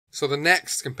So the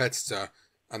next competitor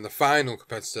and the final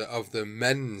competitor of the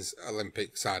men's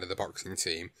Olympic side of the boxing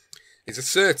team is a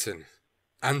certain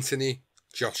Anthony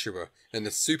Joshua in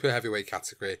the super heavyweight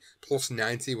category, plus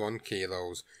 91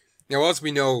 kilos. Now, as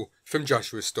we know from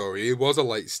Joshua's story, he was a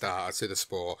late starter to the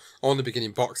sport, only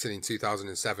beginning boxing in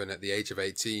 2007 at the age of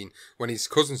 18, when his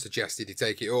cousin suggested he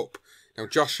take it up. Now,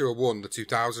 Joshua won the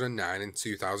 2009 and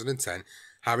 2010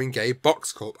 Haringey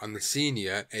Box Cup and the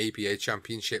Senior ABA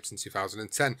Championships in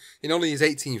 2010 in only his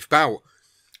 18th bout,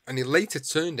 and he later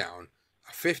turned down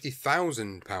a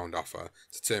 £50,000 offer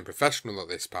to turn professional at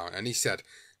this bout, and he said,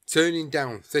 "Turning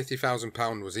down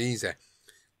 £50,000 was easy.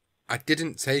 I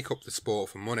didn't take up the sport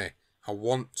for money. I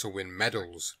want to win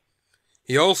medals."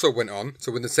 He also went on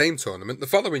to win the same tournament the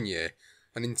following year,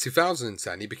 and in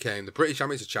 2010 he became the British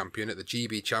Amateur Champion at the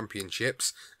GB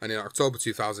Championships, and in October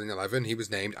 2011 he was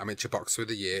named Amateur Boxer of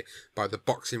the Year by the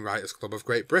Boxing Writers Club of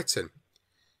Great Britain.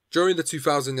 During the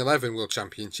 2011 World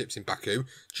Championships in Baku,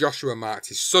 Joshua marked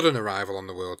his sudden arrival on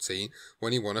the world scene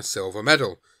when he won a silver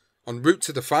medal. En route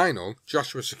to the final,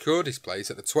 Joshua secured his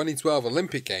place at the 2012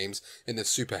 Olympic Games in the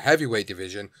super heavyweight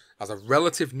division as a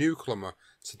relative newcomer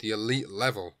to the elite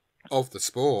level of the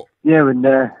sport. Yeah, and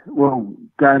well,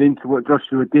 going into what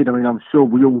Joshua did, I mean, I'm sure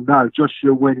we all know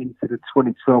Joshua went into the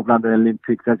 2012 London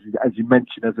Olympics, as you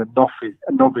mentioned, as a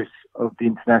novice of the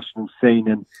international scene,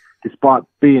 and despite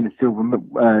being a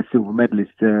silver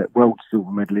medalist, world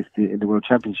silver medalist in the World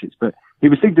Championships, but he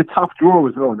received a tough draw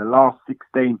as well in the last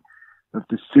 16 of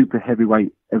the super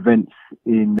heavyweight events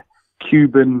in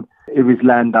Cuban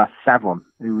Irislanda Savon,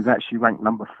 who was actually ranked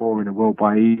number 4 in the world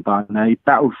by EBA, and he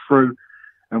battled through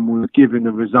and was given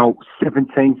the result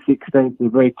 17-16, a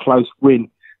very close win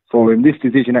for him. This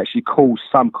decision actually caused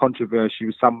some controversy,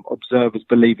 with some observers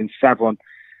believing Savon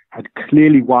had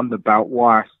clearly won the bout,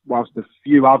 whilst a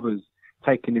few others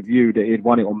taking the view that he had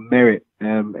won it on merit.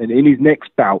 And in his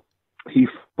next bout, he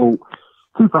fought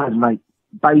 2008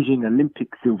 Beijing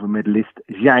Olympic silver medalist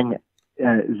Zhang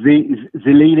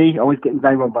Zilini. I always get his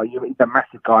name wrong, but he's a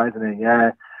massive guy, isn't he?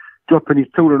 Dropping his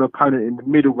taller opponent in the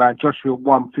middle round, Joshua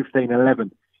won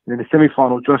 15-11. And in the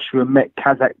semi-final, Joshua met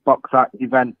Kazakh boxer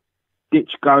Ivan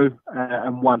Ditchko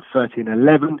and won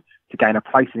 13-11 to gain a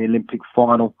place in the Olympic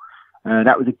final.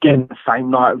 That was again the same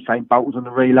night, the same bout was on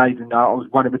the relays, and I was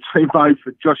running between both.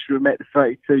 And Joshua met the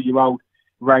 32-year-old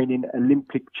reigning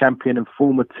Olympic champion and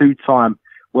former 2-time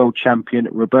world champion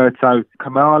Roberto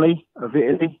Camali of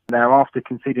Italy. Now, after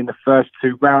conceding the first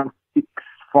 2 rounds,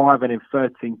 6-5 and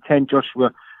then 13-10,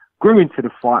 Joshua grew into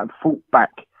the fight and fought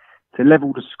back to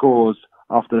level the scores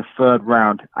after the 3rd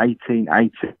round,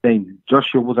 18-18.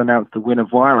 Joshua was announced the winner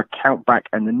via a countback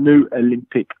and the new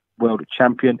Olympic world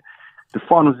champion. The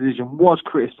final decision was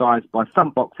criticised by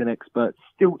some boxing experts.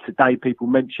 Still today, people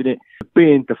mention it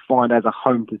being defined as a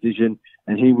home decision,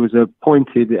 and he was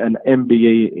appointed an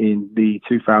MBE in the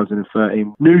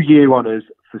 2013 New Year honours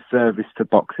for service to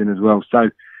boxing as well. So,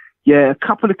 yeah, a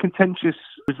couple of contentious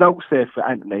results there for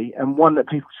Anthony, and one that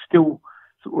people still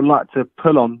sort of like to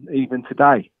pull on even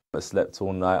today. I slept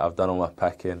all night, I've done all my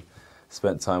packing,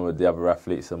 spent time with the other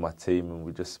athletes on my team, and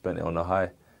we just spent it on a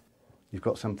high. You've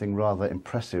got something rather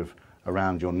impressive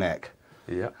around your neck.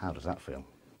 Yeah. How does that feel?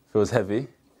 Feels heavy.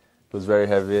 It was very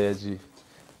heavy, as you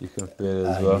can feel it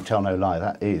as well. You tell no lie,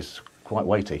 that is quite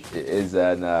weighty. It is,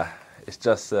 and it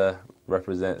just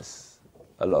represents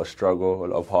a lot of struggle, a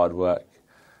lot of hard work,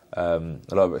 a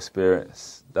lot of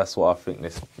experience. That's what I think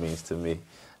this means to me.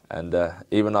 And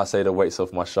even I say the weight's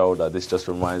off my shoulder, this just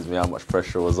reminds me how much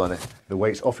pressure was on it. The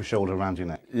weight's off your shoulder, around your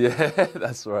neck? Yeah,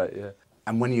 that's right, yeah.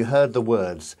 And when you heard the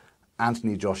words,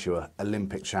 Anthony Joshua,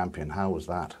 Olympic champion, how was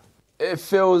that? It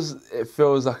feels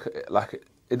like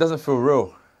it doesn't feel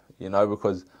real, you know,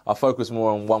 because I focus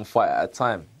more on one fight at a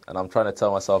time, and I'm trying to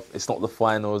tell myself it's not the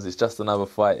finals, it's just another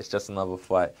fight, it's just another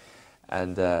fight.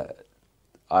 And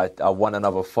I won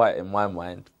another fight in my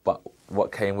mind, but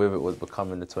what came with it was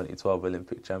becoming the 2012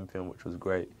 Olympic champion, which was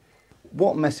great.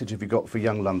 What message have you got for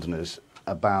young Londoners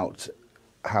about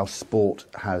how sport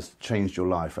has changed your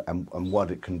life and what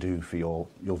it can do for your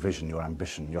vision, your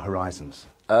ambition, your horizons?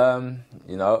 You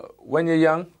know, when you're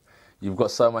young, you've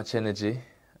got so much energy,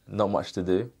 not much to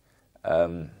do.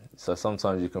 So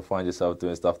sometimes you can find yourself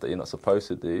doing stuff that you're not supposed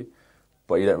to do,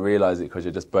 but you don't realise it because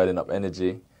you're just burning up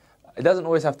energy. It doesn't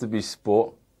always have to be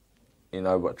sport, you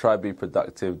know, but try to be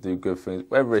productive, do good things.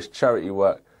 Whether it's charity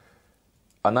work,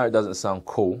 I know it doesn't sound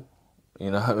cool, you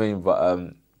know what I mean,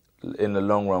 but in the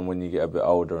long run, when you get a bit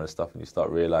older and stuff and you start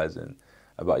realising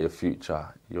about your future,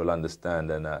 you'll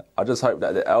understand. And I just hope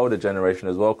that the elder generation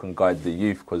as well can guide the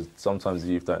youth, because sometimes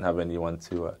the youth don't have anyone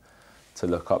to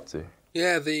look up to.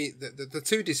 Yeah, the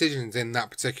two decisions in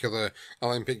that particular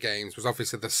Olympic Games was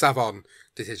obviously the Savon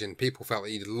decision. People felt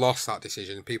that he'd lost that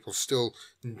decision. People still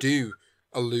do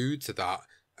allude to that.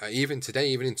 Even today,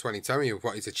 even in 2020, with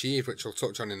what he's achieved, which we'll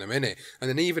touch on in a minute. And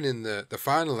then even in the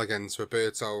final against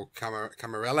Roberto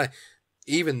Camarelli,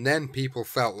 even then people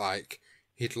felt like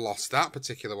he'd lost that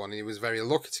particular one. And he was very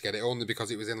lucky to get it only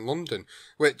because it was in London,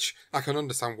 which I can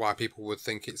understand why people would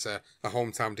think it's a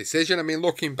hometown decision. I mean,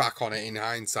 looking back on it in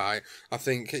hindsight, I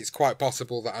think it's quite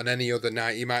possible that on any other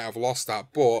night he might have lost that.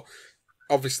 But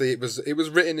obviously it was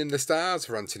written in the stars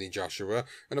for Anthony Joshua.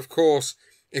 And of course,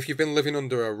 if you've been living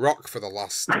under a rock for the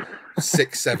last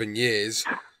 6-7 years,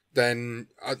 then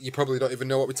you probably don't even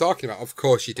know what we're talking about. Of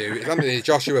course you do. It's Anthony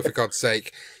Joshua, for God's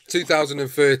sake.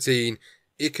 2013,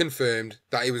 he confirmed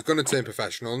that he was going to turn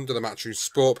professional under the Matchroom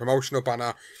Sport promotional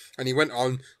banner, and he went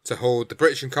on to hold the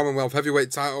British and Commonwealth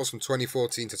heavyweight titles from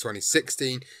 2014 to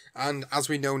 2016. And as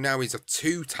we know now, he's a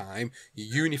two-time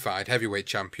unified heavyweight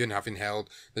champion, having held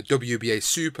the WBA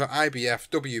Super, IBF,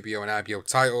 WBO and IBO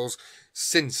titles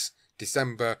since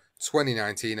December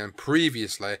 2019, and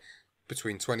previously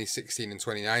between 2016 and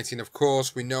 2019. Of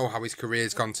course, we know how his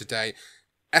career's gone today.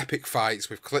 Epic fights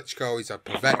with Klitschko, he's had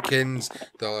Povetkins,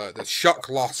 the shock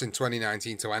loss in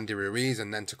 2019 to Andy Ruiz,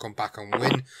 and then to come back and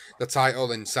win the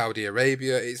title in Saudi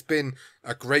Arabia. It's been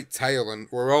a great tale, and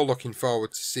we're all looking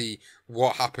forward to see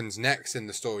what happens next in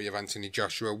the story of Anthony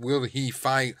Joshua. Will he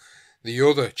fight the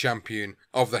other champion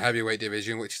of the heavyweight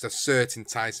division, which is a certain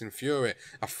Tyson Fury,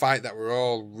 a fight that we're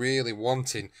all really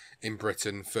wanting in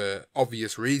Britain for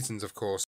obvious reasons, of course.